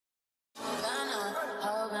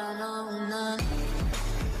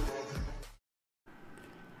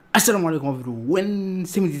Assalamu alaikum everyone,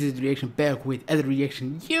 Samir this reaction back with other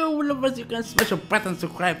reaction. Yo lovers, you can smash a button,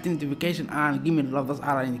 subscribe, turn notification and give me love. That's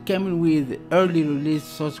all I need. Coming with early release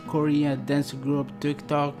South Korean dance group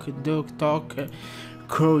Dokteuk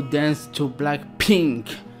crew dance to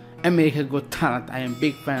Blackpink. America Got Talent. I am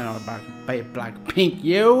big fan of Blackpink,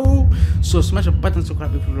 yo. So smash a button,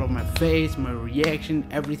 subscribe if you love my face, my reaction,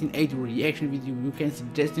 everything. A reaction video. You can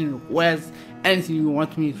suggest any requests, anything you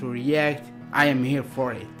want me to react. I am here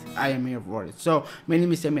for it. So my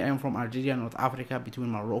name is Samir. I am from Algeria, North Africa,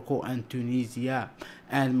 between Morocco and Tunisia.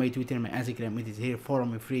 And my Twitter and my Instagram, it is here. Follow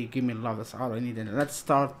me free. Give me love. That's all I need. And let's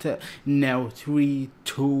start now. 3,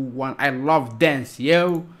 2, 1. I love dance,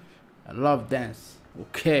 yo. I love dance.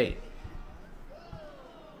 Okay.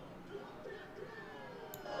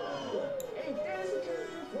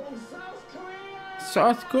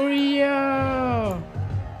 South Korea.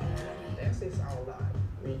 This is our life.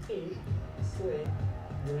 We eat, sleep,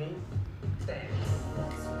 breathe, dance.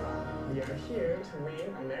 We are here to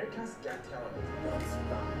win America's Got Talent.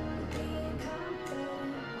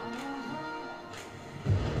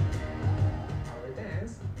 Our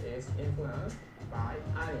dance is influenced by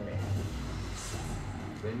anime.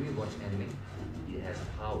 When we watch anime, it has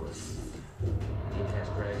powers. It has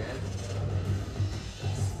dragons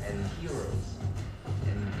and heroes,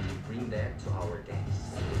 and we bring that to our dance.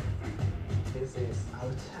 This is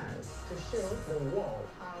our chance to show the world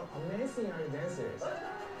how amazing our dance is.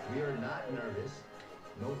 We are not nervous.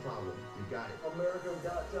 No problem. We got it. America's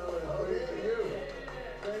Got Talent.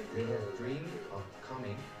 Thank you. We have dreamed of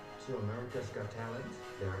coming to America's Got Talent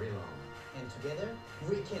very long. And together,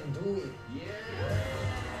 we can do it. Yeah!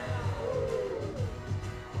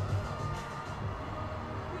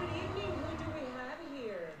 Good evening, who do we have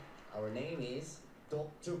here? Our name is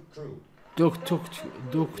Dokteuk Crew.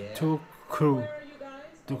 Dokteuk crew. Where are you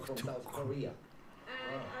guys? From South Korea.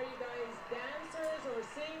 And are you guys dancers or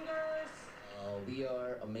singers? We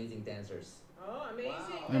are amazing dancers. Oh,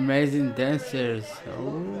 amazing. Amazing dancers.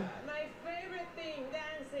 Oh. My favorite thing,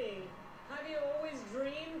 dancing. Have you always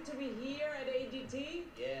dreamed to be here at AGT?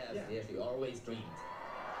 Yes, we always dreamed.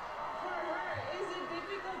 For her, is it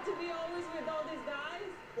difficult to be always with all these guys?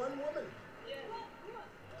 One woman. Yes.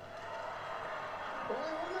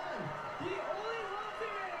 Only woman. The only one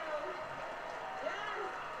female. Yes.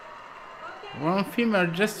 Okay. One female,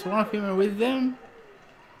 just one female with them.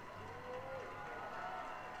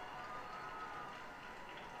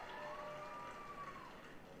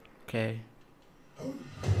 Okay.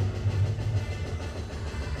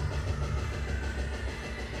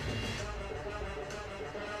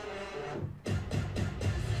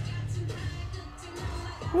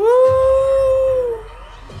 Woo!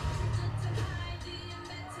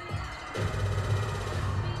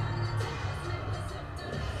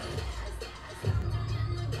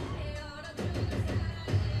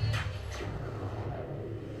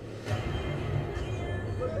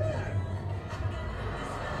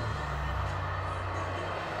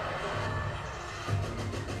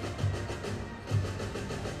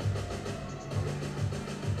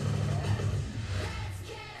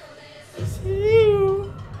 See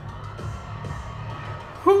you.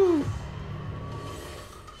 Woo.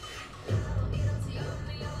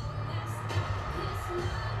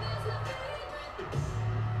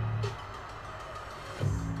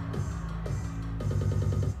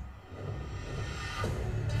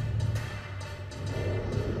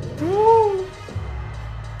 Woo.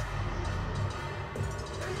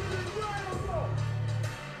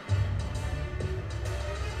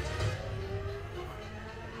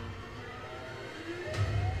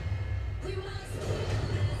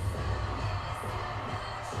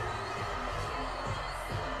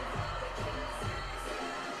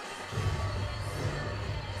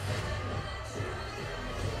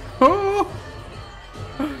 Oh.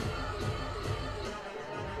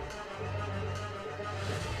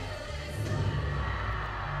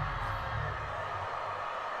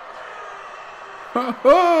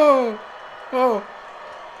 Oh. Oh.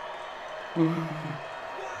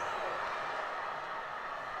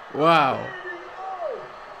 Wow.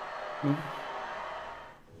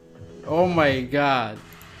 Oh my god.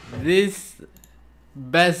 This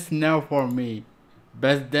best now for me.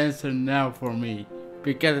 Best dancer now for me.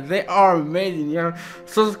 Because they are amazing, yo.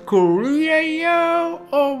 South Korea, yo.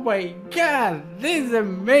 Oh my god, this is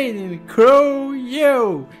amazing crew,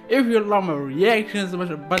 yo. If you love my reactions, smash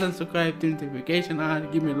the button, subscribe, turn notification on,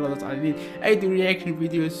 give me a lot of I need. I do reaction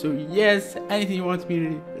videos, so yes, anything you want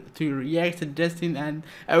me to react, suggesting, and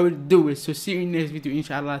I will do it. So see you in next video,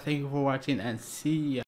 inshallah. Thank you for watching and see ya.